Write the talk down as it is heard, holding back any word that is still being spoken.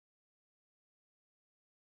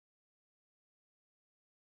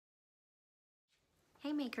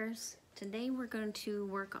Hey makers, today we're going to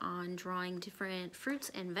work on drawing different fruits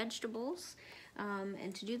and vegetables.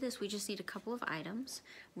 And to do this we just need a couple of items.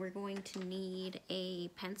 We're going to need a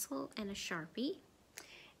pencil and a Sharpie.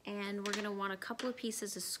 And we're going to want a couple of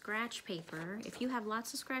pieces of scratch paper. If you have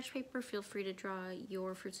lots of scratch paper, feel free to draw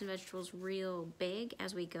your fruits and vegetables real big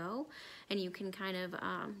as we go. And you can kind of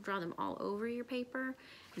draw them all over your paper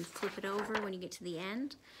and flip it over when you get to the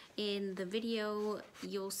end. In the video,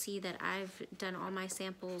 you'll see that I've done all my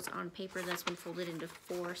samples on paper that's been folded into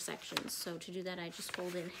 4 sections. So to do that, I just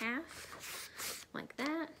fold in half, like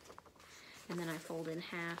that. And then I fold in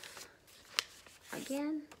half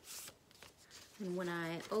again. And when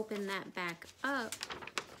I open that back up,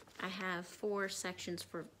 I have 4 sections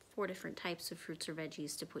for 4 different types of fruits or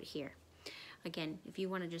veggies to put here. Again, if you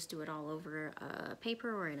want to just do it all over a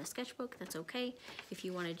paper or in a sketchbook, that's okay. If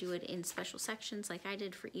you want to do it in special sections like I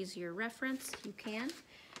did for easier reference, you can.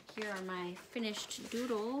 Here are my finished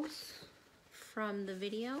doodles from the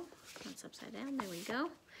video. That's upside down, there we go.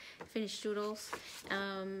 Finished doodles,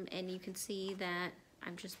 and you can see that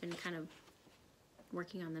I've just been kind of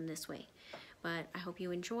working on them this way. But I hope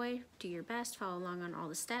you enjoy, do your best, follow along on all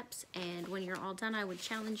the steps, and when you're all done, I would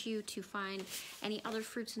challenge you to find any other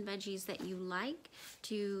fruits and veggies that you like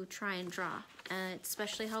to try and draw. It's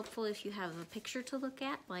especially helpful if you have a picture to look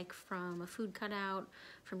at, like from a food cutout,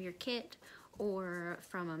 from your kit, or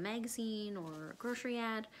from a magazine or a grocery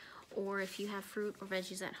ad, or if you have fruit or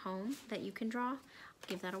veggies at home that you can draw,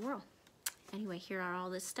 give that a whirl. Anyway, here are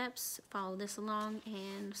all the steps, follow this along,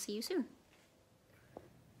 and see you soon.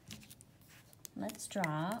 Let's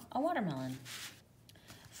draw a watermelon.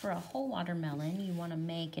 For a whole watermelon, you want to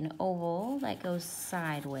make an oval that goes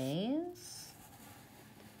sideways.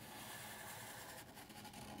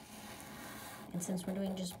 And since we're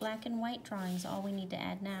doing just black and white drawings, all we need to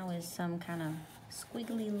add now is some kind of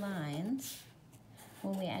squiggly lines.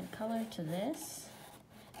 When we add color to this,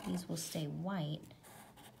 these will stay white.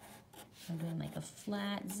 I'm doing like a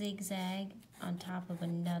flat zigzag on top of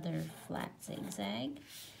another flat zigzag.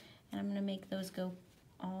 And I'm going to make those go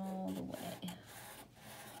all the way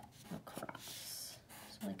across.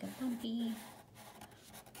 So like a bumpy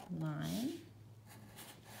line.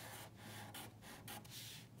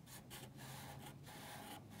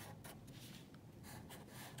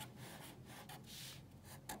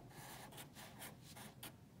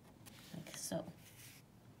 Like so.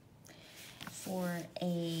 For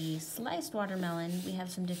a sliced watermelon, we have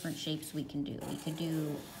some different shapes we can do. We could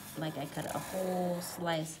do, like I cut a whole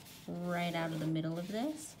slice right out of the middle of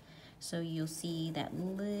this. So you'll see that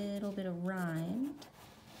little bit of rind.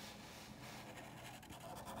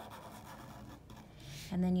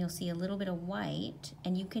 And then you'll see a little bit of white,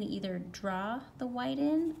 and you can either draw the white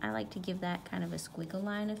in. I like to give that kind of a squiggle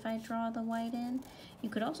line if I draw the white in. You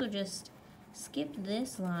could also just skip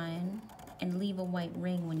this line and leave a white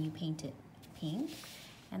ring when you paint it pink.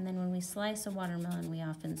 And then when we slice a watermelon, we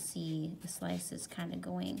often see the slices kind of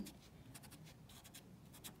going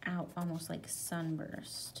out almost like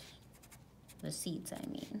sunburst. The seeds, I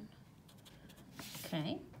mean.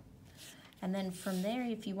 Okay. And then from there,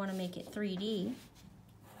 if you want to make it 3D,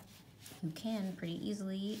 you can pretty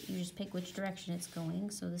easily. You just pick which direction it's going.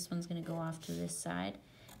 So this one's going to go off to this side.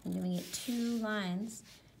 I'm doing it 2 lines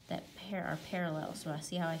that are parallel. So I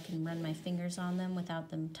see how I can run my fingers on them without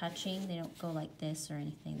them touching. They don't go like this or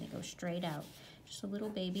anything. They go straight out. Just a little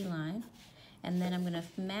baby line. And then I'm going to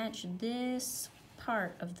match this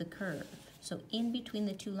part of the curve. So in between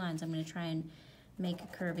the 2 lines, I'm going to try and make a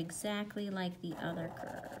curve exactly like the other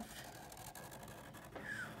curve.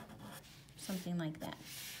 Something like that.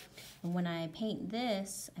 And when I paint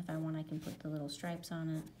this, if I want, I can put the little stripes on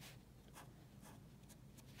it.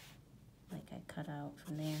 Like I cut out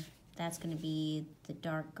from there. That's going to be the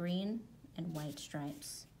dark green and white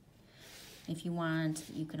stripes. If you want,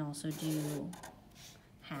 you can also do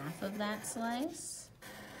half of that slice.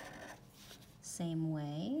 Same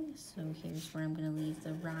way. So here's where I'm going to leave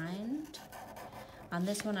the rind. On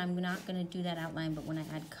this one, I'm not going to do that outline, but when I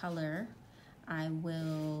add color, I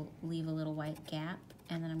will leave a little white gap,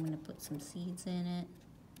 and then I'm going to put some seeds in it.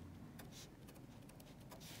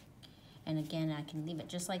 And again, I can leave it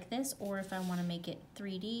just like this, or if I want to make it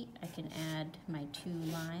 3D, I can add my 2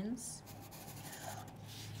 lines.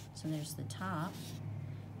 So there's the top.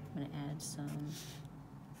 I'm going to add some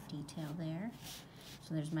detail there.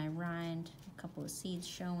 So there's my rind, a couple of seeds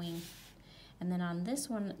showing. And then on this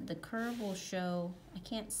one, the curve will show, I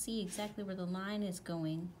can't see exactly where the line is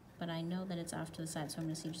going, but I know that it's off to the side, so I'm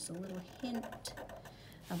going to see just a little hint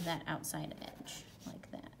of that outside edge,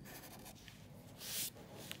 like that.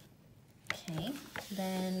 Okay,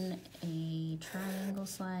 then a triangle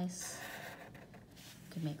slice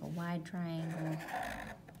could make a wide triangle,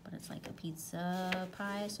 but it's like a pizza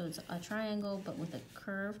pie, so it's a triangle but with a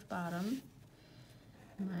curved bottom.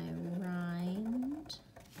 My rind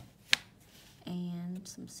and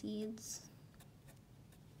some seeds.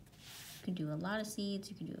 You can do a lot of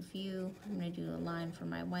seeds, you can do a few. I'm going to do a line for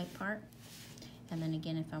my white part. And then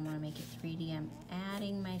again, if I want to make it 3D, I'm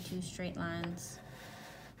adding my 2 straight lines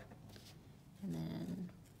and then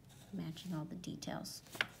matching all the details.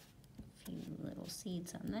 A few little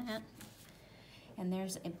seeds on that. And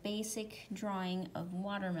there's a basic drawing of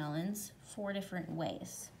watermelons 4 different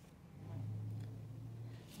ways.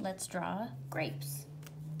 Let's draw grapes.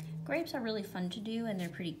 Grapes are really fun to do and they're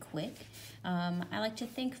pretty quick. I like to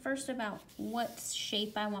think first about what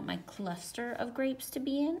shape I want my cluster of grapes to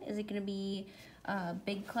be in. Is it going to be a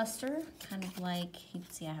big cluster, kind of like, you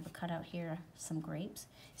can see I have a cutout here, some grapes.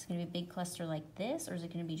 Is it going to be a big cluster like this, or is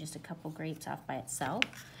it going to be just a couple grapes off by itself?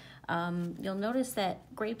 You'll notice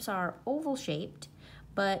that grapes are oval shaped,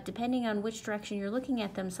 but depending on which direction you're looking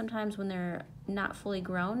at them, sometimes when they're not fully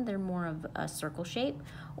grown, they're more of a circle shape.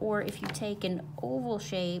 Or if you take an oval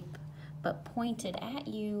shape but pointed at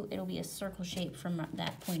you, it'll be a circle shape from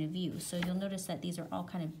that point of view. So you'll notice that these are all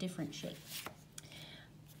kind of different shapes.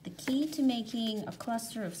 The key to making a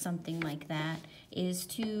cluster of something like that is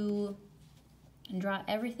to draw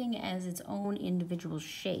everything as its own individual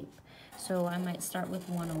shape. So I might start with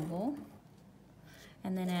one oval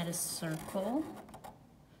and then add a circle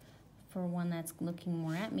for one that's looking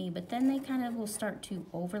more at me, but then they kind of will start to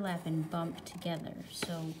overlap and bump together.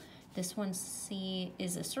 So this one, see,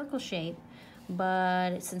 is a circle shape,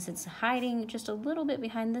 but since it's hiding just a little bit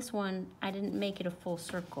behind this one, I didn't make it a full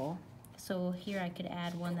circle. So here I could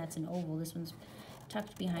add one that's an oval. This one's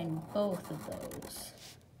tucked behind both of those.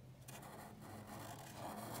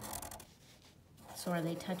 So are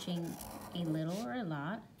they touching a little or a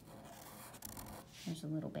lot? There's a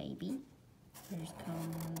little baby. Here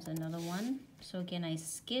comes another one. So again, I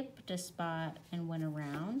skipped a spot and went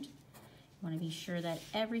around. I want to be sure that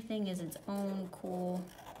everything is its own cool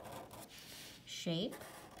shape.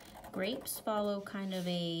 Grapes follow kind of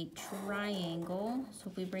a triangle. So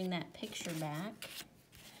if we bring that picture back,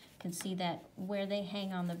 you can see that where they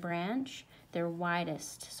hang on the branch, they're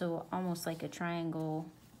widest. So almost like a triangle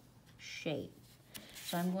shape.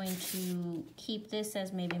 So I'm going to keep this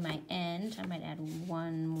as maybe my end. I might add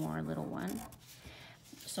one more little one.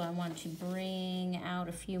 So I want to bring out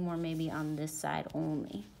a few more maybe on this side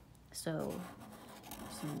only. So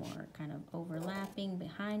some more kind of overlapping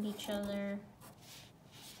behind each other.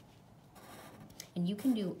 And you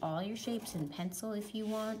can do all your shapes in pencil if you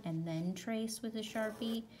want and then trace with a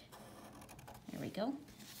Sharpie. There we go. All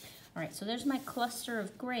right, so there's my cluster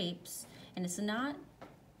of grapes, and it's not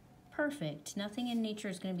perfect. Nothing in nature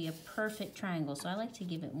is going to be a perfect triangle, so I like to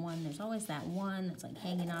give it one. There's always that one that's like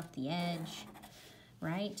hanging off the edge,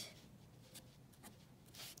 right?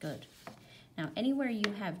 Good. Now, anywhere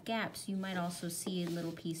you have gaps, you might also see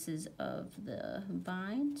little pieces of the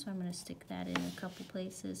vine, so I'm going to stick that in a couple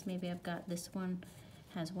places. Maybe I've got this one,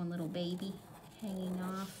 has one little baby hanging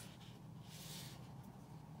off.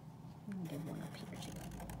 I'll give one up here too.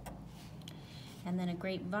 And then a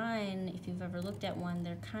grapevine, if you've ever looked at one,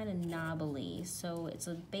 they're kind of knobbly. So it's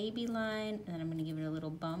a baby line, and then I'm going to give it a little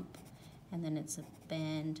bump, and then it's a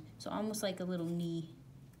bend. So almost like a little knee,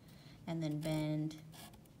 and then bend.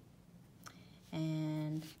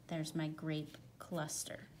 And there's my grape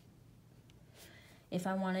cluster. If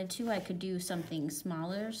I wanted to, I could do something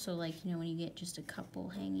smaller. So like, you know, when you get just a couple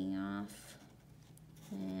hanging off.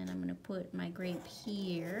 And I'm going to put my grape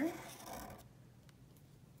here.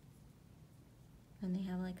 And they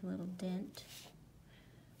have like a little dent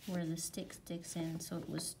where the stick sticks in. So it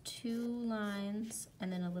was 2 lines and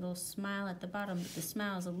then a little smile at the bottom, but the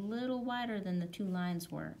smile is a little wider than the 2 lines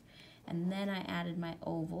were. And then I added my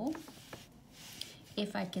oval.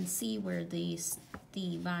 If I can see where the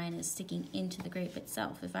vine is sticking into the grape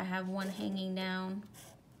itself. If I have one hanging down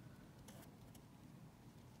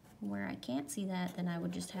where I can't see that, then I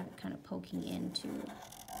would just have it kind of poking into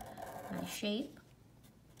my shape.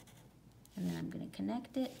 And then I'm going to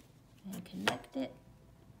connect it and connect it.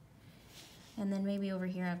 And then maybe over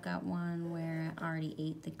here I've got one where I already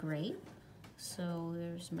ate the grape. So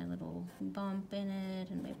there's my little bump in it,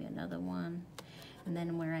 and maybe another one. And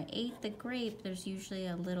then where I ate the grape, there's usually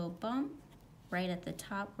a little bump right at the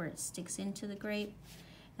top where it sticks into the grape.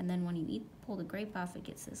 And then when you pull the grape off, it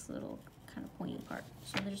gets this little kind of pointy part.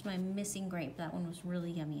 So there's my missing grape. That one was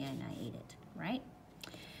really yummy and I ate it, right?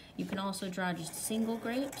 You can also draw just single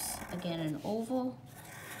grapes. Again, an oval,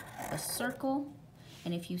 a circle.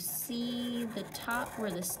 And if you see the top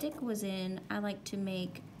where the stick was in, I like to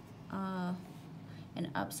make an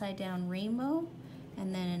upside down rainbow,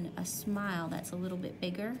 and then a smile that's a little bit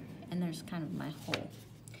bigger, and there's kind of my hole.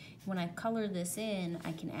 When I color this in,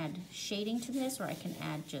 I can add shading to this, or I can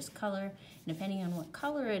add just color. And depending on what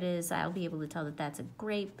color it is, I'll be able to tell that that's a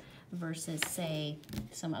grape versus, say,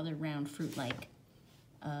 some other round fruit like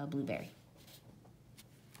blueberry.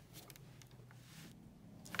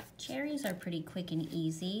 Cherries are pretty quick and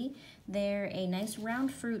easy. They're a nice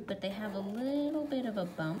round fruit, but they have a little bit of a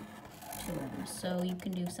bump to them. So you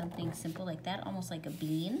can do something simple like that, almost like a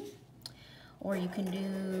bean. Or you can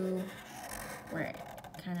do where it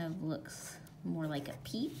kind of looks more like a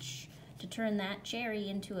peach. To turn that cherry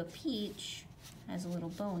into a peach, as a little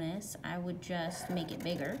bonus, I would just make it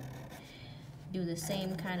bigger. Do the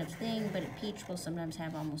same kind of thing, but a peach will sometimes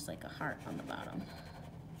have almost like a heart on the bottom.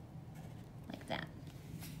 Like that.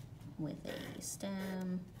 With a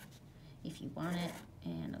stem, if you want it,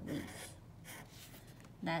 and a leaf.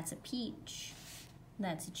 That's a peach.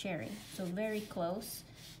 That's a cherry. So very close.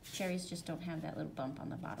 Cherries just don't have that little bump on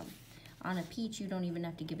the bottom. On a peach, you don't even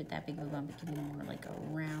have to give it that big of a bump. It can be more like a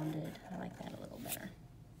rounded. I like that a little better.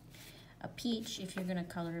 A peach, if you're gonna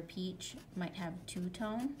color a peach, might have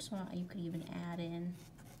two-tone, so you could even add in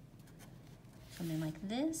something like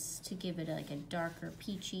this to give it like a darker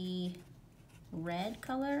peachy red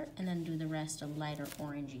color, and then do the rest a lighter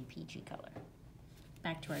orangey peachy color.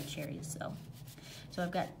 Back to our cherries though. So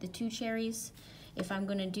I've got the two cherries. If I'm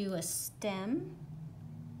gonna do a stem,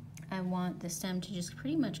 I want the stem to just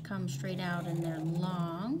pretty much come straight out, and they're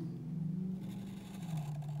long.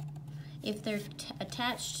 If they're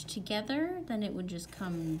attached together, then it would just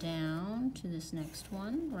come down to this next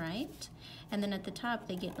one, right? And then at the top,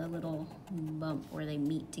 they get a little bump where they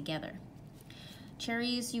meet together.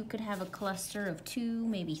 Cherries, you could have a cluster of 2,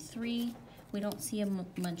 maybe 3. We don't see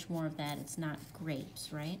much more of that. It's not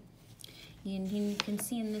grapes, right? And you can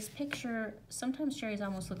see in this picture, sometimes cherries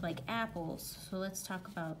almost look like apples. So let's talk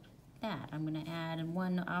about that. I'm gonna add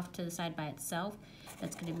one off to the side by itself.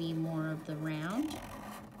 That's gonna be more of the round.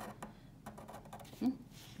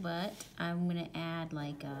 But I'm gonna add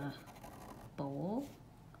like a bowl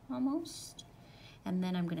almost. And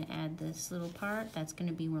then I'm gonna add this little part. That's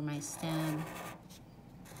gonna be where my stem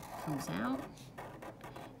comes out.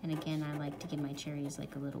 And again, I like to give my cherries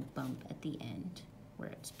like a little bump at the end where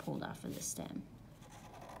it's pulled off of the stem.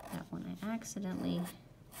 That one I accidentally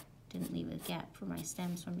didn't leave a gap for my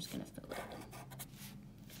stem, so I'm just gonna fill it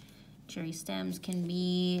in. Cherry stems can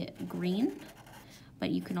be green, but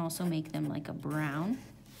you can also make them like a brown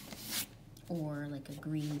or like a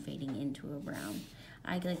green fading into a brown.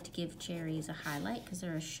 I like to give cherries a highlight because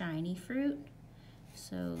they're a shiny fruit.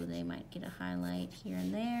 So they might get a highlight here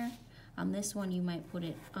and there. On this one, you might put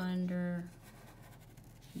it under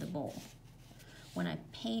the bowl. When I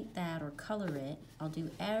paint that or color it, I'll do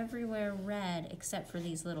everywhere red except for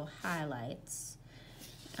these little highlights.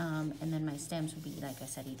 And then my stems will be, like I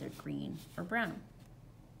said, either green or brown.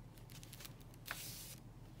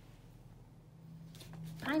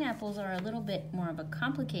 Pineapples are a little bit more of a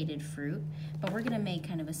complicated fruit, but we're gonna make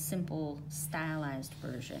kind of a simple stylized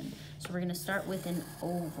version. So we're gonna start with an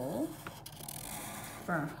oval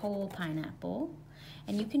for our whole pineapple.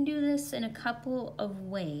 And you can do this in a couple of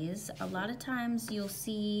ways. A lot of times you'll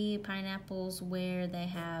see pineapples where they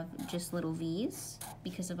have just little V's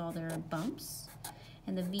because of all their bumps.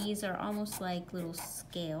 And the V's are almost like little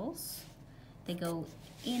scales. They go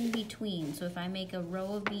in between. So if I make a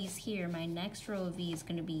row of V's here, my next row of V is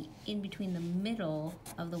going to be in between the middle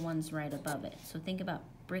of the ones right above it. So think about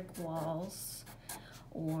brick walls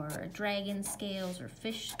or dragon scales or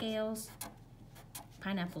fish scales.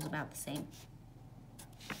 Pineapple's about the same.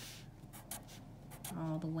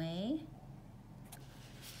 All the way,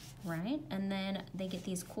 right? And then they get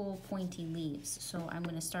these cool pointy leaves. So I'm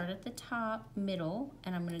going to start at the top, middle,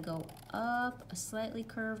 and I'm going to go up a slightly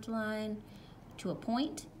curved line to a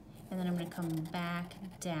point, and then I'm going to come back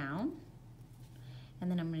down, and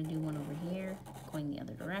then I'm going to do one over here going the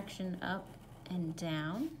other direction, up and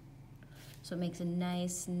down. So it makes a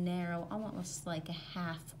nice narrow, almost like a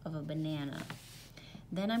half of a banana.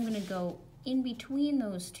 Then I'm going to go in between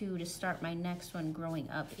those two to start my next one growing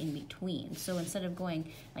up in between. So instead of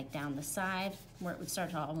going like down the side where it would start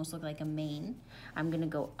to almost look like a mane, I'm going to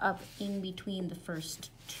go up in between the first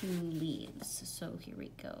 2 leaves. So here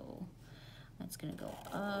we go. That's going to go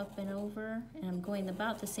up and over, and I'm going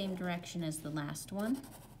about the same direction as the last one.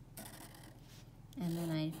 And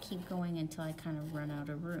then I keep going until I kind of run out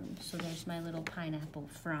of room. So there's my little pineapple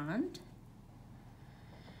frond.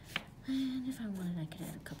 And if I wanted, I could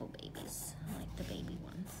add a couple babies. I like the baby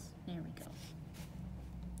ones. There we go.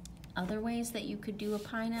 Other ways that you could do a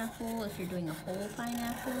pineapple, if you're doing a whole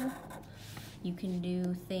pineapple, You can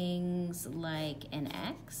do things like an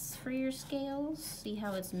X for your scales. See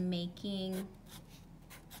how it's making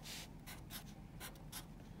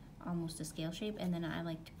almost a scale shape, and then I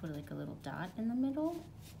like to put like a little dot in the middle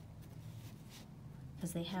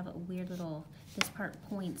because they have a weird little, this part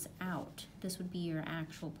points out. This would be your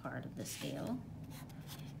actual part of the scale,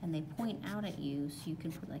 and they point out at you, so you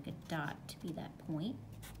can put like a dot to be that point.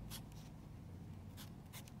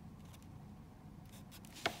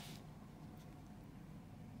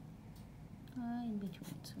 In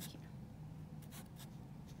between, so here.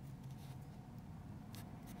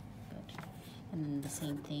 Good. And then the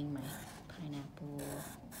same thing, my pineapple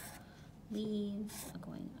leaves are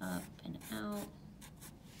going up and out.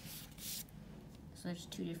 So there's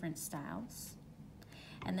two different styles.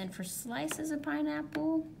 And then for slices of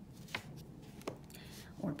pineapple,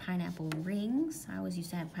 or pineapple rings, I always used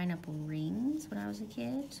to have pineapple rings when I was a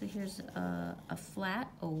kid. So here's a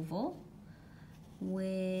flat oval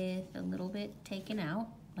with a little bit taken out,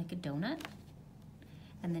 like a donut.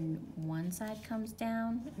 And then one side comes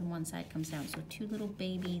down and one side comes down. So two little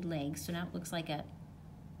baby legs. So now it looks like a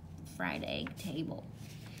fried egg table.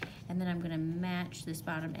 And then I'm gonna match this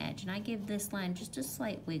bottom edge. And I give this line just a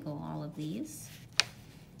slight wiggle, all of these.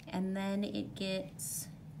 And then it gets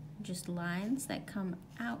just lines that come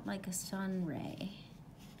out like a sun ray.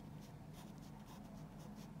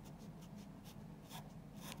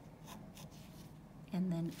 And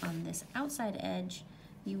then on this outside edge,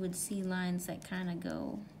 you would see lines that kind of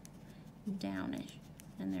go downish,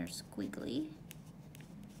 and they're squiggly,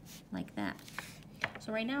 like that.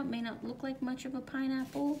 So right now it may not look like much of a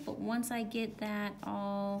pineapple, but once I get that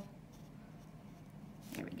all,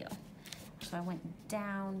 there we go. So I went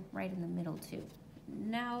down right in the middle too.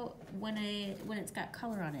 Now, when it's got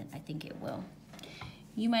color on it, I think it will.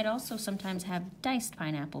 You might also sometimes have diced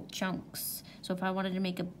pineapple chunks. So if I wanted to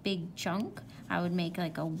make a big chunk, I would make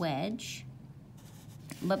like a wedge.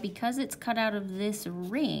 But because it's cut out of this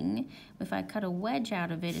ring, if I cut a wedge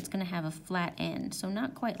out of it, it's gonna have a flat end. So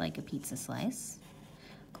not quite like a pizza slice,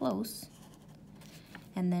 close.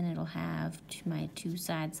 And then it'll have my two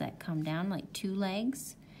sides that come down like two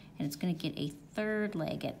legs, and it's gonna get a third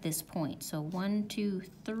leg at this point. So 1, 2,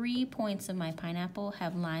 3 points of my pineapple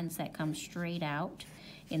have lines that come straight out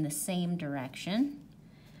in the same direction.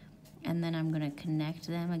 And then I'm gonna connect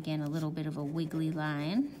them, again, a little bit of a wiggly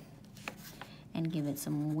line, and give it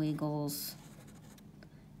some wiggles,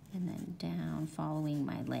 and then down, following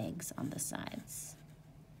my legs on the sides.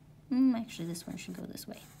 Actually, this one should go this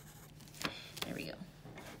way. There we go.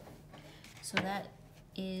 So that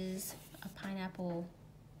is a pineapple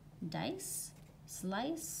dice,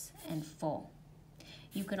 slice, and full.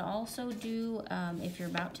 You could also do, if you're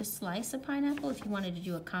about to slice a pineapple, if you wanted to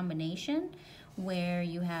do a combination where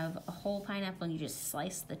you have a whole pineapple and you just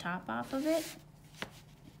slice the top off of it,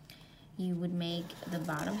 you would make the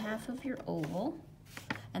bottom half of your oval,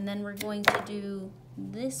 and then we're going to do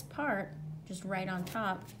this part just right on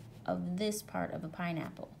top of this part of a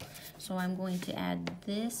pineapple. So I'm going to add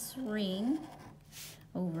this ring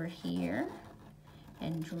over here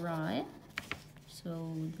and draw it.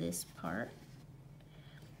 So this part.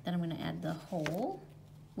 Then I'm going to add the hole,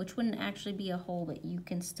 which wouldn't actually be a hole, but you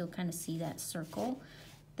can still kind of see that circle.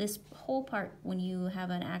 This whole part, when you have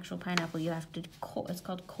an actual pineapple, you have to, it's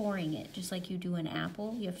called coring it, just like you do an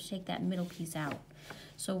apple. You have to take that middle piece out.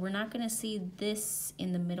 So we're not going to see this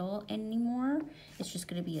in the middle anymore. It's just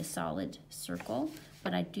going to be a solid circle,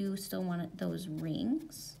 but I do still want those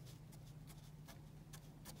rings.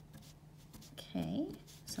 Okay,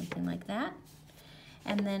 something like that.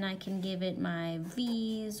 And then I can give it my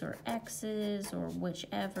V's or X's or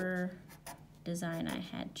whichever design I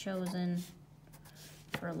had chosen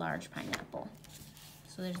for a large pineapple.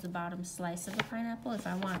 So there's the bottom slice of a pineapple. If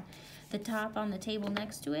I want the top on the table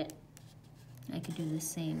next to it, I could do the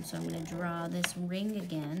same. So I'm going to draw this ring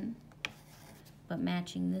again, but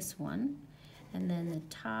matching this one. And then the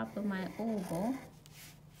top of my oval,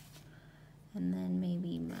 and then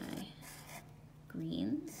maybe my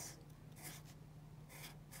greens.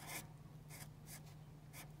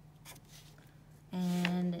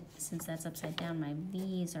 And since that's upside down, my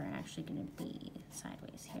V's are actually going to be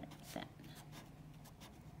sideways here, like that.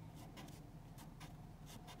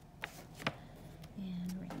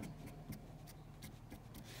 And ring.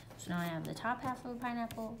 So now I have the top half of a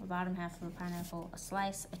pineapple, the bottom half of a pineapple, a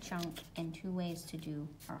slice, a chunk, and 2 ways to do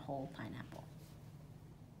our whole pineapple.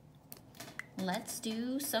 Let's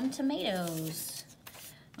do some tomatoes.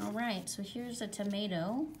 All right, so here's a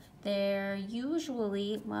tomato. They're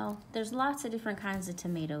usually, well, there's lots of different kinds of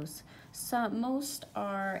tomatoes. Most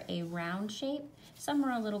are a round shape. Some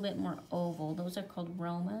are a little bit more oval. Those are called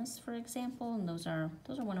Romas, for example, and those are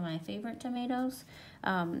one of my favorite tomatoes.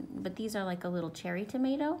 But these are like a little cherry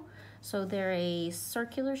tomato. So they're a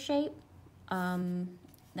circular shape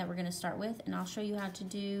that we're gonna start with, and I'll show you how to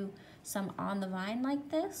do some on the vine like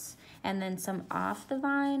this, and then some off the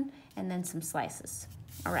vine, and then some slices.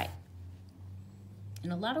 All right.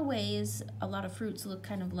 In a lot of ways, a lot of fruits look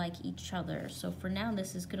kind of like each other. So for now,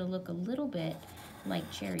 this is gonna look a little bit like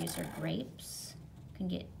cherries or grapes. You can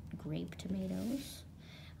get grape tomatoes.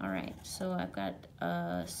 All right, so I've got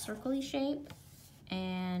a circle-y shape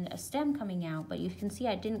and a stem coming out, but you can see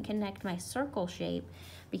I didn't connect my circle shape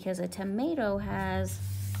because a tomato has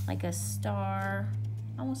like a star,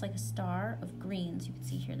 almost like a star of greens. You can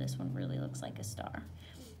see here, this one really looks like a star.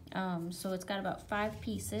 So it's got about 5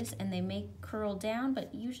 pieces, and they may curl down,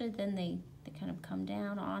 but usually then they kind of come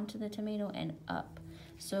down onto the tomato and up.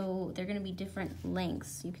 So they're gonna be different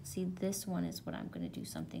lengths. You can see this one is what I'm gonna do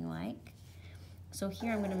something like. So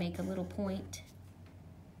here I'm gonna make a little point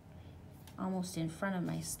almost in front of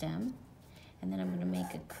my stem, and then I'm gonna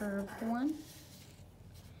make a curved one,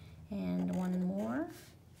 and one more,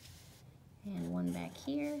 and one back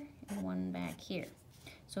here, and one back here.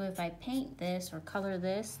 So if I paint this or color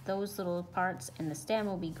this, those little parts and the stem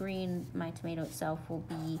will be green. My tomato itself will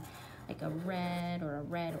be like a red or a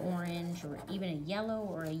red-orange or even a yellow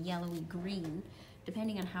or a yellowy green,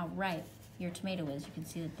 depending on how ripe your tomato is. You can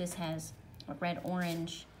see that this has a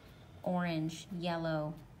red-orange, orange,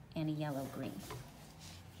 yellow, and a yellow-green.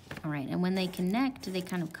 All right, and when they connect, they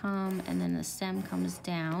kind of come, and then the stem comes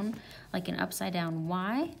down like an upside-down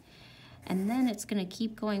Y. And then it's gonna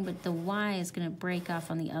keep going, but the Y is gonna break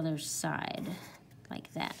off on the other side,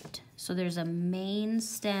 like that. So there's a main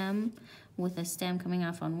stem with a stem coming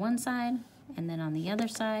off on one side, and then on the other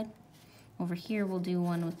side. Over here, we'll do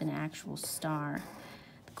one with an actual star.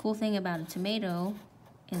 The cool thing about a tomato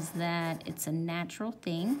is that it's a natural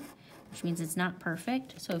thing, which means it's not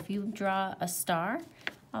perfect. So if you draw a star,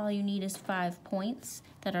 all you need is 5 points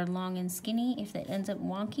that are long and skinny. If it ends up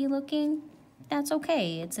wonky looking, that's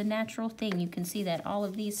okay. It's a natural thing. You can see that all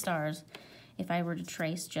of these stars, if I were to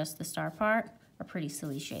trace just the star part, are pretty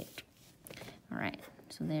silly shaped. All right,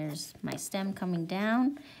 so there's my stem coming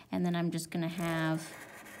down, and then I'm just gonna have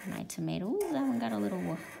my tomato. Ooh, that one got a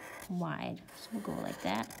little wide, so we'll go like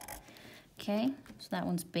that. Okay, so that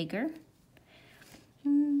one's bigger.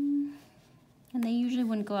 And they usually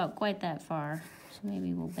wouldn't go out quite that far, so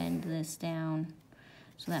maybe we'll bend this down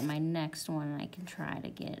so that my next one I can try to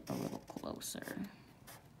get a little closer.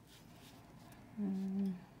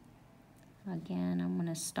 Again, I'm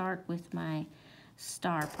gonna start with my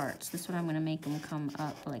star parts. This one I'm gonna make them come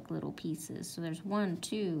up like little pieces. So there's 1,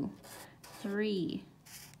 2, 3,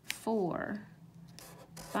 4,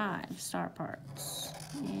 5 star parts,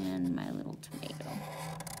 and my little tomato.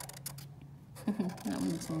 That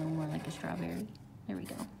one looks a little more like a strawberry. There we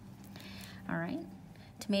go. All right.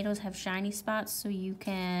 Tomatoes have shiny spots, so you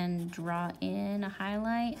can draw in a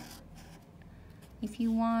highlight if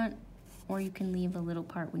you want, or you can leave a little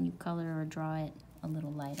part when you color or draw it a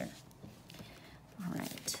little lighter. All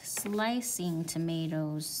right, slicing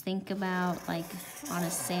tomatoes. Think about like on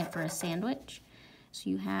for a sandwich.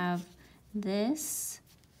 So you have this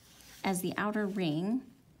as the outer ring,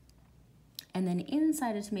 and then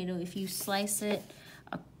inside a tomato, if you slice it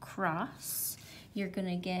across, you're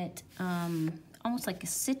gonna get almost like a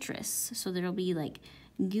citrus. So there'll be like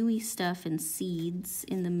gooey stuff and seeds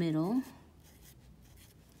in the middle.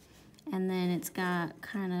 And then it's got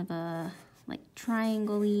kind of a like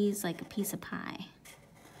triangle-ies, like a piece of pie.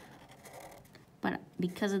 But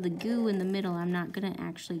because of the goo in the middle, I'm not gonna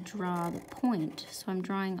actually draw the point. So I'm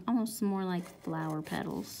drawing almost more like flower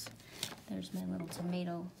petals. There's my little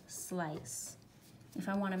tomato slice. If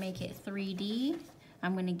I wanna make it 3D,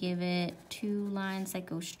 I'm gonna give it 2 lines that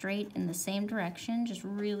go straight in the same direction, just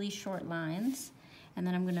really short lines. And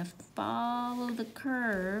then I'm gonna follow the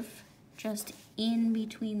curve just in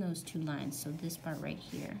between those 2 lines. So this part right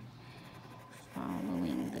here,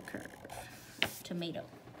 following the curve. Tomato.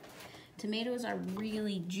 Tomatoes are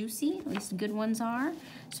really juicy, at least good ones are.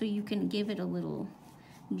 So you can give it a little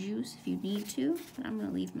juice if you need to, but I'm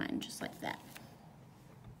gonna leave mine just like that.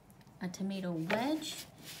 A tomato wedge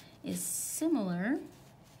is similar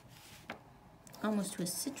almost to a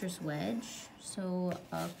citrus wedge, so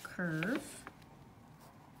a curve,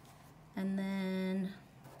 and then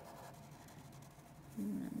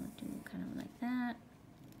I'm gonna do kind of like that,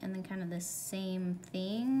 and then kind of the same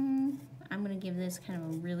thing. I'm gonna give this kind of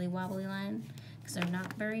a really wobbly line because they're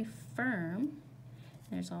not very firm,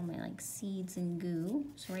 There's all my like seeds and goo.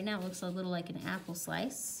 So right now it looks a little like an apple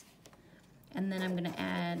slice. And then I'm gonna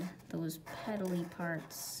add those petally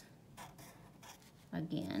parts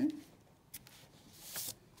again.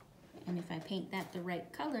 And if I paint that the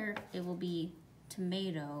right color, it will be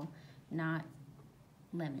tomato, not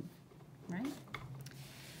lemon, right?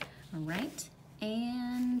 All right,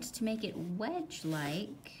 and to make it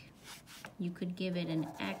wedge-like, you could give it an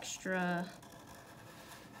extra,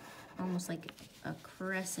 almost like a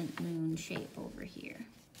crescent moon shape over here.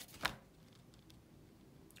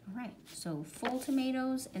 All right, so full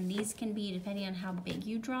tomatoes, and these can be, depending on how big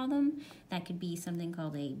you draw them, that could be something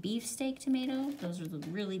called a beefsteak tomato. Those are the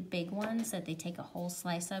really big ones that they take a whole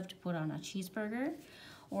slice of to put on a cheeseburger.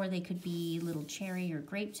 Or they could be little cherry or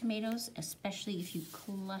grape tomatoes, especially if you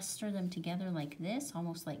cluster them together like this,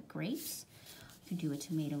 almost like grapes. You could do a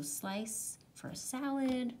tomato slice for a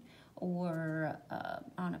salad, or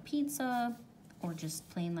on a pizza, or just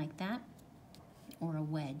plain like that, or a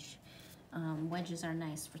wedge. Wedges are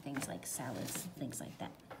nice for things like salads and things like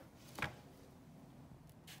that.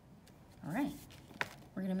 All right,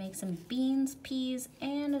 we're gonna make some beans, peas,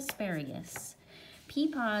 and asparagus. Pea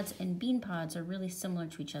pods and bean pods are really similar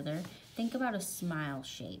to each other. Think about a smile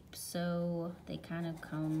shape. So they kind of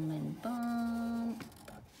come and bump,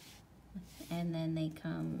 and then they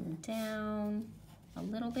come down a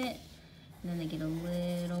little bit, and then they get a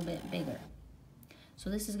little bit bigger. So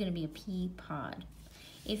this is gonna be a pea pod.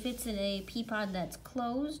 If it's a pea pod that's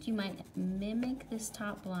closed, you might mimic this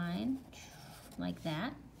top line like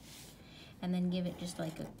that, and then give it just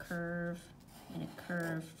like a curve and a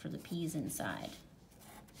curve for the peas inside.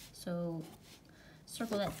 So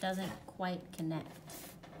circle that doesn't quite connect.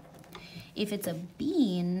 If it's a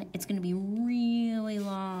bean, it's gonna be really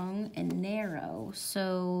long and narrow,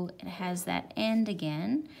 so it has that end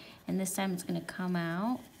again, and this time it's gonna come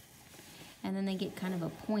out, and then they get kind of a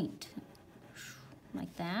point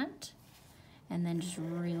like that, and then just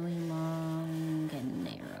really long and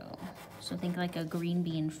narrow. So think like a green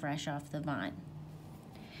bean fresh off the vine.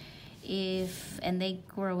 And they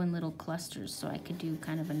grow in little clusters, so I could do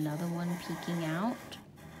kind of another one peeking out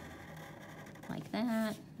like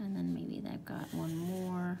that, and then maybe I've got one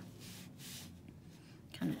more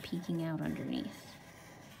kind of peeking out underneath.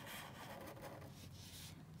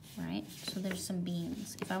 Right, so there's some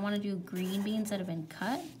beans. If I want to do green beans that have been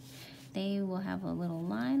cut, they will have a little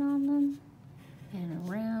line on them, and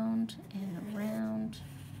around and around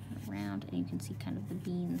and around, and you can see kind of the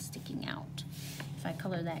beans sticking out. If I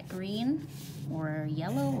color that green or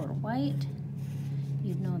yellow or white,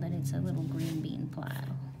 you'd know that it's a little green bean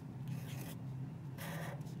pile.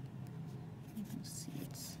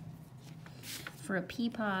 For a pea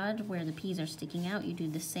pod where the peas are sticking out, you do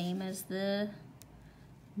the same as the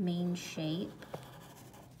main shape.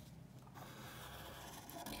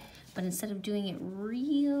 But instead of doing it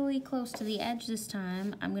really close to the edge this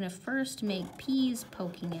time, I'm gonna first make peas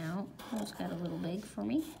poking out. Those got a little big for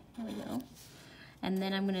me, there we go. And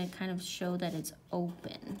then I'm gonna kind of show that it's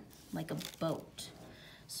open, like a boat.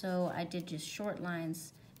 So I did just short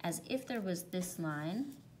lines as if there was this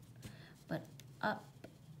line, but up,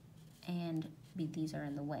 and these are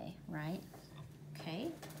in the way, right? Okay,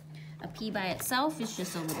 a pea by itself is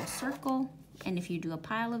just a little circle, and if you do a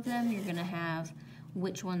pile of them, you're gonna have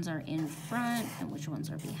which ones are in front and which ones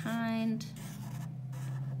are behind.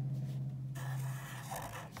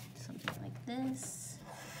 Something like this.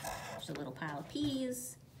 There's a little pile of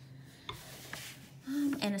peas.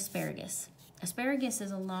 And asparagus. Asparagus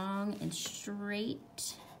is a long and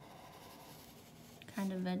straight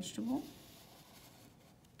kind of vegetable,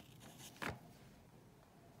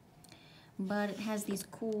 but it has these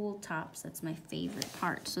cool tops. That's my favorite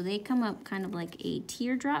part. So they come up kind of like a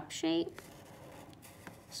teardrop shape.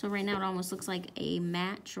 So right now it almost looks like a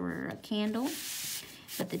match or a candle,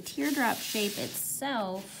 but the teardrop shape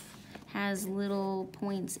itself has little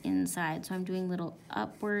points inside. So I'm doing little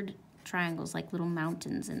upward triangles, like little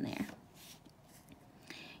mountains in there.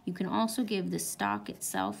 You can also give the stalk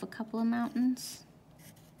itself a couple of mountains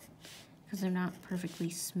because they're not perfectly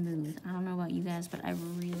smooth. I don't know about you guys, but I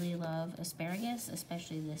really love asparagus,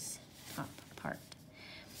 especially this top part.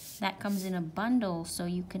 That comes in a bundle, so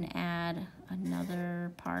you can add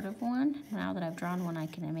another part of one. Now that I've drawn one, I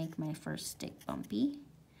can make my first stick bumpy.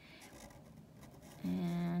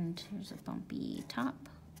 And here's a bumpy top.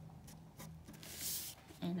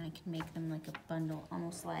 And I can make them like a bundle,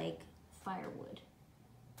 almost like firewood.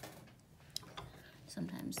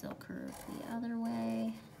 Sometimes they'll curve the other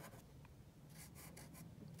way.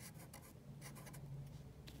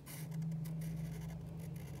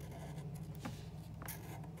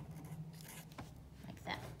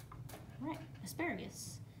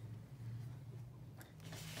 asparagus.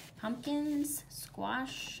 Pumpkins,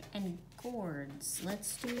 squash, and gourds.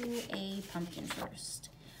 Let's do a pumpkin first.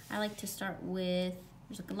 I like to start with,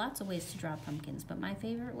 there's lots of ways to draw pumpkins, but my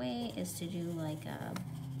favorite way is to do like a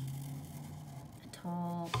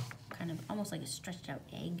tall, kind of almost like a stretched out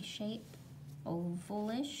egg shape,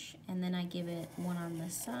 ovalish, and then I give it one on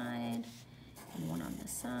this side and one on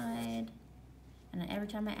this side. And every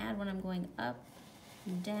time I add one, I'm going up,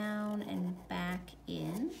 down, and back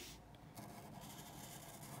in,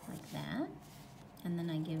 like that. And then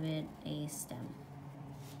I give it a stem.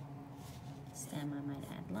 Stem I might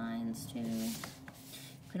add lines to. You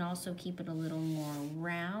can also keep it a little more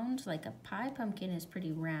round, like a pie pumpkin is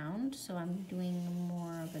pretty round, so I'm doing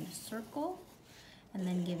more of a circle and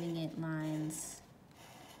then giving it lines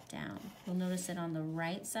down. You'll notice that on the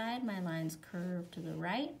right side, my lines curve to the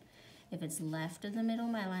right. If it's left of the middle,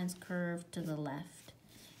 my lines curve to the left.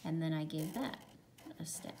 And then I give that a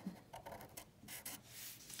stem.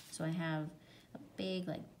 So I have a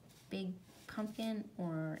big pumpkin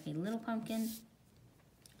or a little pumpkin.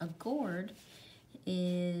 A gourd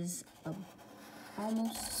is a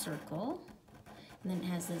almost circle, and then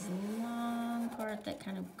it has this long part that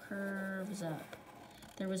kind of curves up.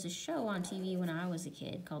 There was a show on TV when I was a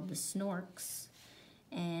kid called The Snorks,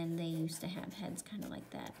 and they used to have heads kind of like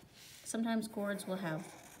that. Sometimes gourds will have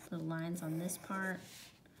little lines on this part.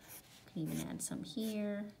 You can even add some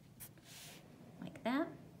here, like that.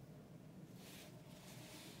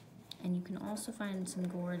 And you can also find some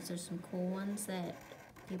gourds, there's some cool ones that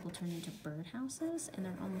people turn into birdhouses, and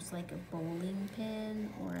they're almost like a bowling pin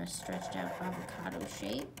or a stretched out avocado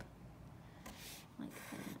shape, like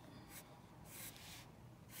that.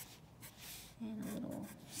 And a little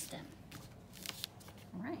stem.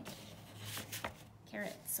 All right.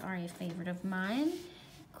 Carrots are a favorite of mine.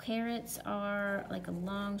 Carrots are like a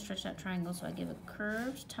long stretched out triangle, so I give a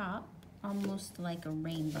curved top, almost like a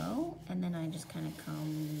rainbow, and then I just kind of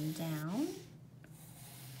come down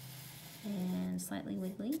and slightly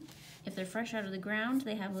wiggly. If they're fresh out of the ground,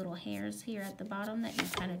 they have little hairs here at the bottom that you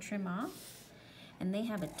kind of trim off, and they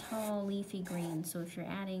have a tall leafy green, so if you're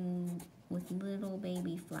adding with little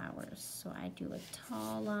baby flowers, so I do a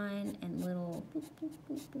tall line and little boop, boop,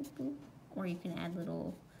 boop, boop, boop, or you can add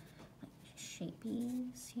little like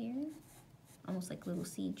shapies here, almost like little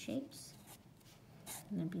seed shapes.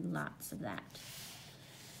 And there'd be lots of that.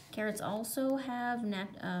 Carrots also have,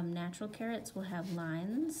 natural carrots will have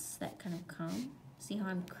lines that kind of come. See how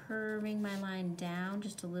I'm curving my line down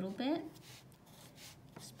just a little bit?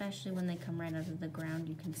 Especially when they come right out of the ground,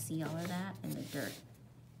 you can see all of that in the dirt.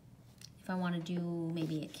 If I want to do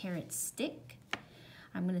maybe a carrot stick,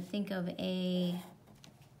 I'm going to think of a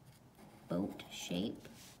boat shape.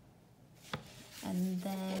 And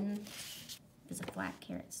then there's a flat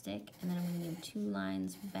carrot stick, and then I'm going to give 2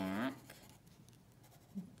 lines back,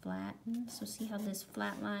 flatten. So see how this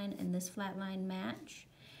flat line and this flat line match?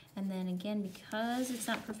 And then again, because it's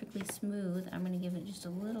not perfectly smooth, I'm going to give it just a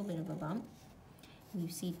little bit of a bump. And you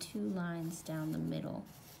see 2 lines down the middle.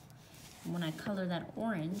 And when I color that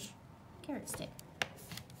orange, carrot stick.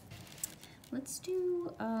 Let's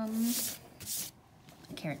do a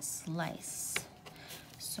carrot slice.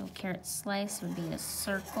 So carrot slice would be a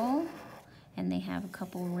circle, and they have a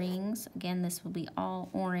couple rings. Again, this will be all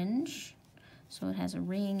orange, so it has a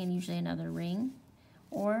ring and usually another ring.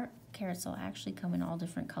 Or carrots will actually come in all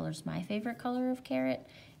different colors. My favorite color of carrot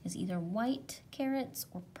is either white carrots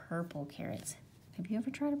or purple carrots. Have you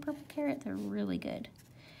ever tried a purple carrot? They're really good.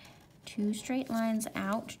 2 straight lines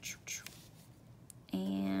out,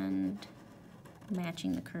 and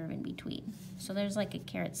matching the curve in between. So there's like a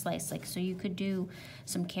carrot slice. So you could do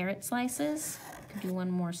some carrot slices. You could do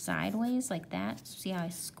one more sideways like that. So see how I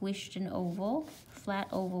squished an oval, flat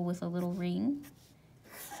oval with a little ring.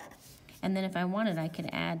 And then if I wanted, I could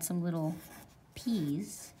add some little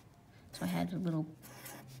peas. So I had a little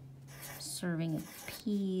serving of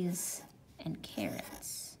peas and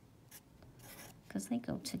carrots, because they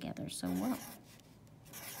go together so well.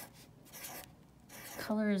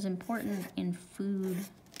 Color is important in food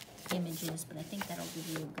images, but I think that'll give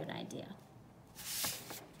you a good idea.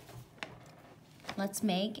 Let's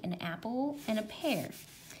make an apple and a pear.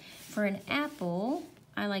 For an apple,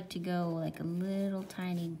 I like to go like a little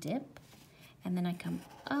tiny dip, and then I come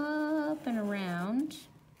up and around,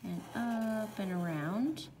 and up and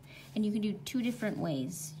around. And you can do 2 different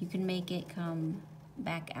ways. You can make it come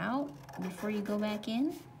back out before you go back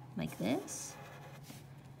in, like this.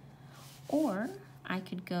 Or I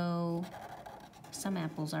could go, some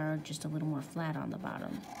apples are just a little more flat on the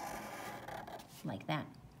bottom, like that.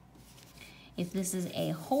 If this is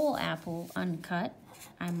a whole apple uncut,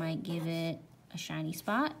 I might give it a shiny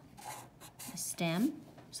spot, a stem,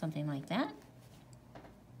 something like that.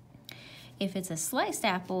 If it's a sliced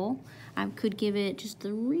apple, I could give it just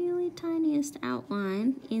the really tiniest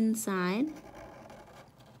outline inside,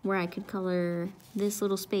 where I could color this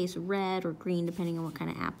little space red or green depending on what kind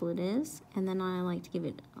of apple it is. And then I like to give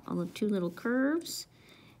it two little curves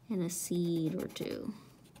and a seed or two.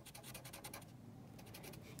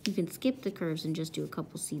 You can skip the curves and just do a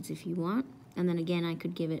couple seeds if you want. And then again, I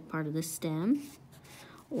could give it part of the stem,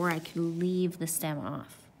 or I could leave the stem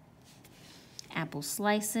off. Apple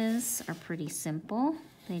slices are pretty simple.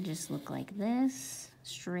 They just look like this,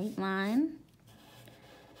 straight line.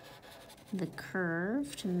 The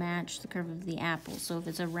curve to match the curve of the apple. So if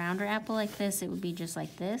it's a rounder apple like this, it would be just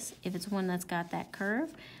like this. If it's one that's got that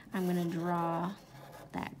curve, I'm gonna draw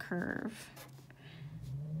that curve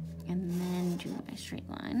and then do my straight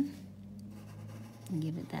line and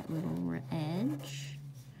give it that little edge.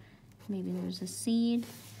 Maybe there's a seed.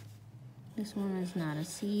 This one is not a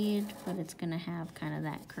seed, but it's gonna have kind of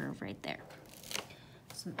that curve right there.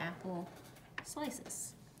 Some apple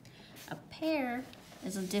slices. A pear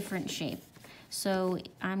is a different shape. So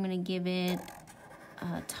I'm gonna give it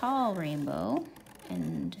a tall rainbow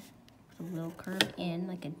and put a little curve in,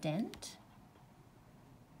 like a dent.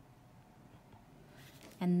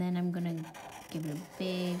 And then I'm gonna give it a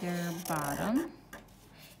bigger bottom.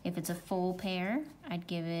 If it's a full pear, I'd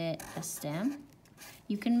give it a stem.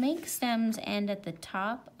 You can make stems end at the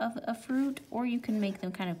top of a fruit, or you can make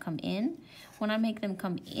them kind of come in. When I make them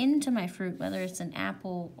come into my fruit, whether it's an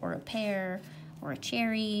apple or a pear or a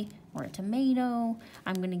cherry or a tomato,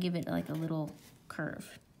 I'm gonna give it like a little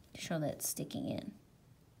curve to show that it's sticking in.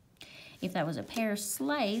 If that was a pear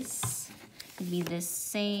slice, it'd be this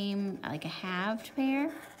same, like a halved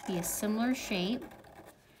pear, be a similar shape,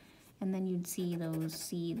 and then you'd see those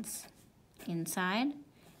seeds inside,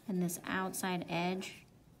 and this outside edge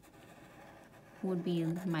would be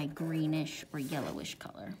my greenish or yellowish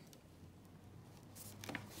color.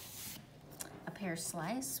 A pear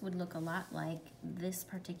slice would look a lot like this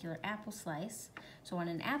particular apple slice. So on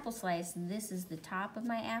an apple slice, this is the top of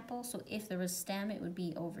my apple, so if there was stem, it would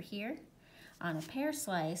be over here. On a pear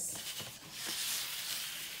slice,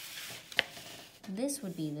 this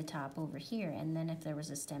would be the top over here, and then if there was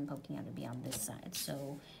a stem poking out, it'd be on this side.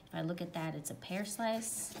 So if I look at that, it's a pear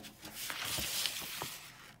slice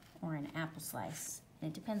or an apple slice.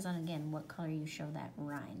 And it depends on, again, what color you show that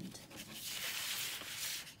rind.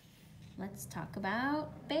 Let's talk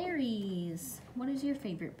about berries. What is your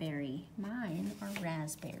favorite berry? Mine are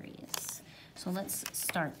raspberries. So let's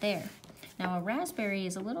start there. Now a raspberry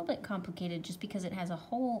is a little bit complicated just because it has a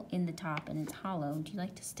hole in the top and it's hollow. Do you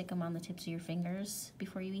like to stick them on the tips of your fingers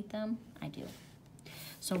before you eat them? I do.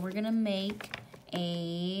 So we're gonna make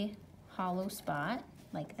a hollow spot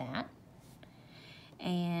like that,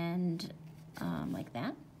 and like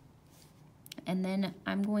that. And then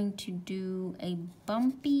I'm going to do a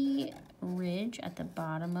bumpy ridge at the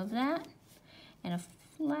bottom of that and a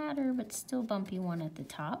flatter but still bumpy one at the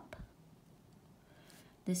top.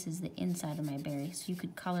 This is the inside of my berry. So you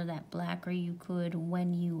could color that black, or you could,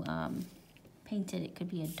 when you paint it, it could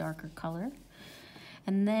be a darker color.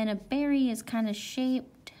 And then a berry is kind of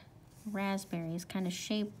shaped, raspberry is kind of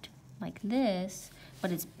shaped like this,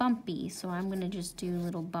 but it's bumpy. So I'm gonna just do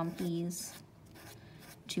little bumpies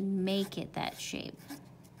to make it that shape.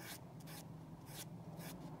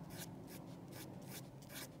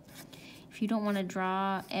 If you don't want to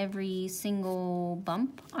draw every single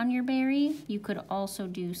bump on your berry, you could also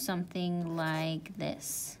do something like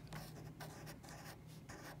this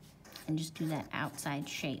and just do that outside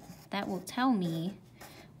shape. That will tell me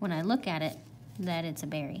when I look at it that it's a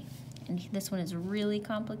berry. And this one is really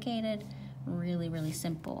complicated, really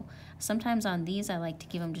simple. Sometimes on these I like to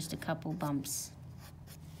give them just a couple bumps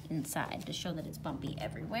inside to show that it's bumpy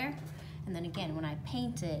everywhere. And then again, when I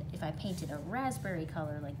paint it, if I painted a raspberry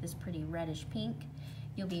color like this pretty reddish pink,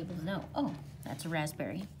 you'll be able to know, oh, that's a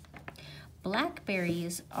raspberry.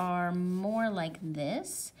 Blackberries are more like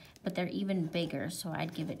this, but they're even bigger, so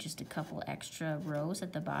I'd give it just a couple extra rows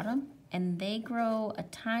at the bottom, and they grow a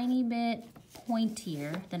tiny bit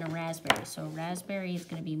pointier than a raspberry. So a raspberry is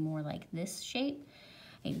gonna be more like this shape.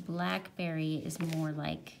 A blackberry is more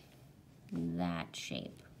like that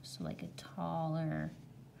shape, so like a taller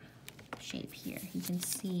shape here. You can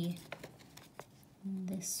see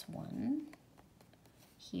this one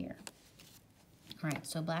here. All right,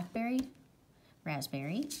 so blackberry,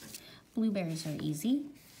 raspberry. Blueberries are easy.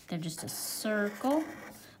 They're just a circle,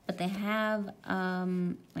 but they have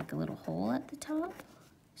like a little hole at the top,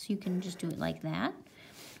 so you can just do it like that.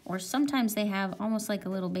 Or sometimes they have almost like a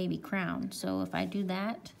little baby crown. So if I do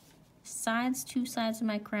that, two sides of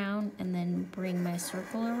my crown, and then bring my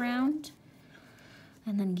circle around,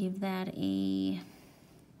 and then give that a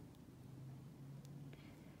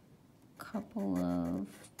couple of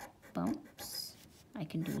bumps. I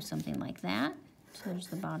can do something like that. So there's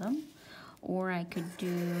the bottom. Or I could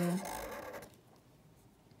do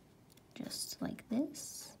just like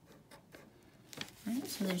this. All right,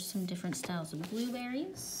 so there's some different styles of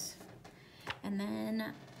blueberries. And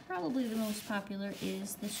then probably the most popular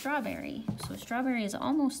is the strawberry. So strawberry is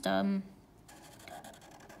almost a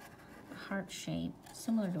heart shape,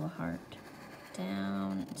 similar to a heart.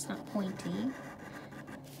 Down, it's not pointy,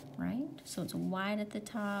 right? So it's wide at the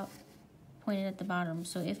top, pointed at the bottom.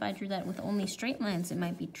 So if I drew that with only straight lines, it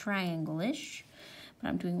might be triangle-ish, but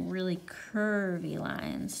I'm doing really curvy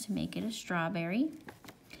lines to make it a strawberry.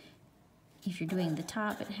 If you're doing the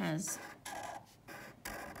top, it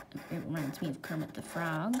reminds me of Kermit the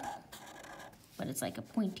Frog, but it's like a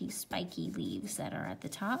pointy, spiky leaves that are at the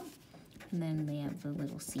top, and then they have the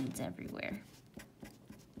little seeds everywhere.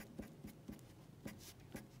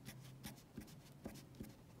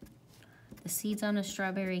 The seeds on a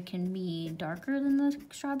strawberry can be darker than the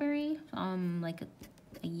strawberry, like a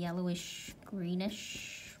yellowish,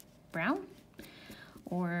 greenish brown,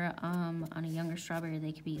 or on a younger strawberry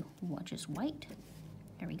they could be just white.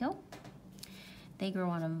 There we go. They grow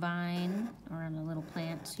on a vine or on a little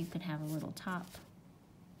plant, so you could have a little top.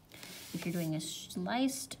 If you're doing a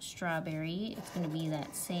sliced strawberry, it's going to be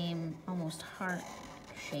that same almost heart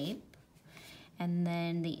shape, and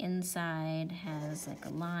then the inside has like a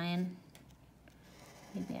line.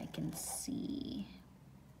 Maybe I can see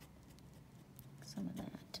some of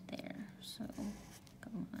that there. So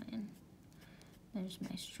come on. There's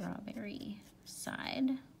my strawberry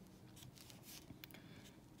side.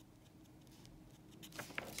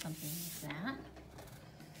 Something like that.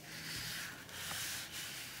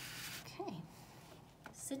 Okay.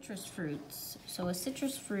 Citrus fruits. So a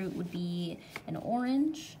citrus fruit would be an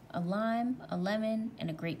orange, a lime, a lemon, and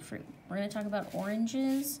a grapefruit. We're going to talk about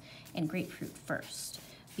oranges and grapefruit first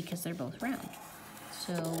because they're both round.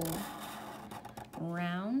 So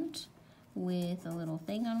round with a little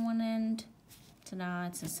thing on one end. Ta-da,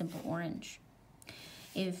 it's a simple orange.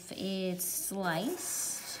 If it's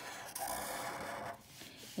sliced,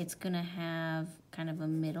 it's going to have kind of a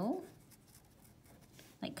middle,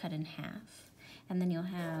 like cut in half. And then you'll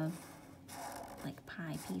have like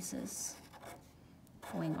pie pieces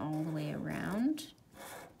going all the way around.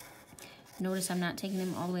 Notice I'm not taking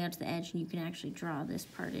them all the way out to the edge, and you can actually draw this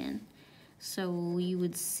part in. So you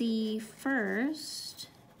would see first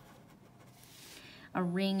a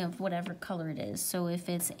ring of whatever color it is. So if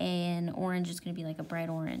it's an orange, it's going to be like a bright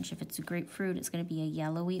orange. If it's a grapefruit, it's going to be a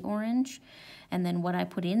yellowy orange. And then what I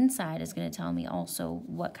put inside is going to tell me also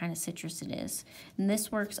what kind of citrus it is. And this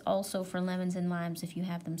works also for lemons and limes if you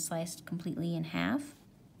have them sliced completely in half.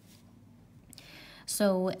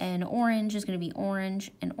 So an orange is going to be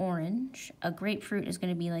orange and orange. A grapefruit is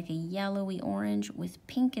going to be like a yellowy orange with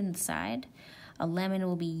pink inside. A lemon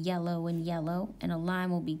will be yellow, and a lime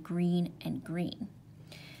will be green and green.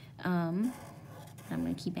 I'm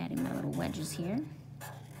going to keep adding my little wedges here.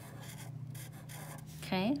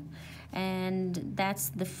 Okay, and that's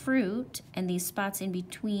the fruit, and these spots in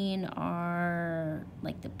between are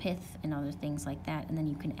like the pith and other things like that, and then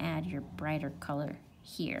you can add your brighter color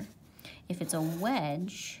here. If it's a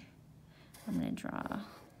wedge, I'm going to draw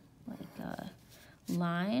like a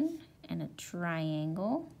line and a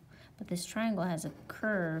triangle, but this triangle has a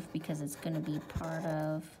curve because it's going to be part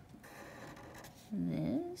of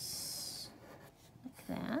this, like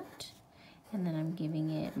that, and then I'm giving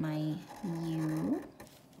it my U,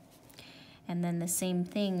 and then the same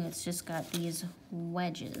thing, it's just got these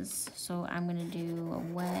wedges, so I'm going to do a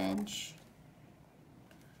wedge,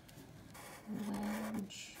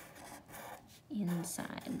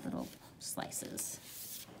 inside little slices.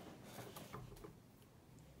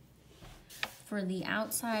 For the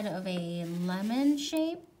outside of a lemon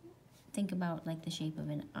shape, think about like the shape of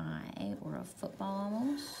an eye or a football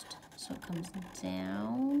almost. So it comes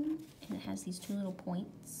down and it has these two little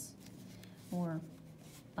points or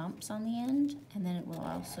bumps on the end, and then it will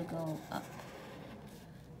also go up.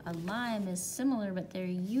 A lime is similar, but they're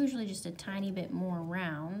usually just a tiny bit more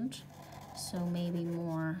round, so maybe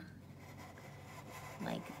more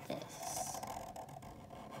like this.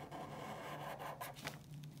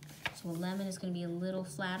 So a lemon is going to be a little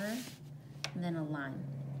flatter than a lime.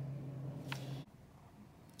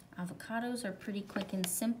 Avocados are pretty quick and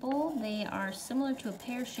simple. They are similar to a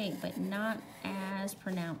pear shape, but not as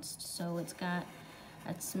pronounced. So it's got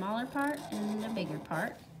a smaller part and a bigger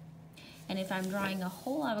part. And if I'm drawing a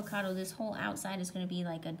whole avocado, this whole outside is going to be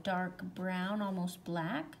like a dark brown, almost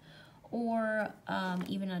black, or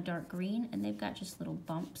even a dark green. And they've got just little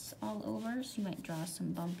bumps all over, so you might draw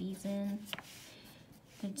some bumpies in.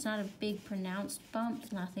 It's not a big pronounced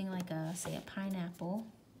bump, nothing like a, say, a pineapple.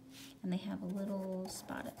 And they have a little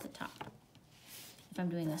spot at the top. If I'm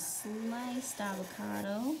doing a sliced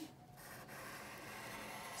avocado,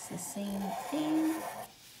 it's the same thing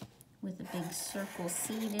with a big circle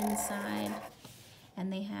seed inside.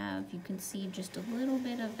 And they have, you can see just a little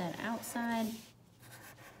bit of that outside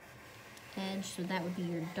edge, so that would be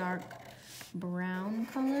your dark brown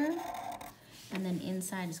color. And then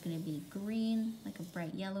inside is going to be green, like a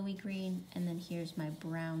bright yellowy green. And then here's my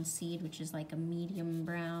brown seed, which is like a medium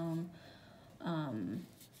brown kind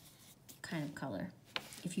of color.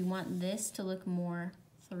 If you want this to look more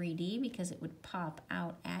 3D because it would pop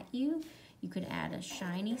out at you, you could add a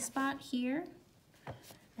shiny spot here,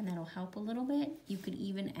 and that'll help a little bit. You could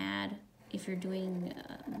even add, if you're doing,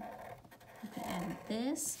 you could add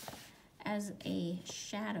this as a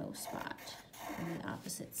shadow spot on the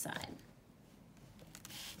opposite side.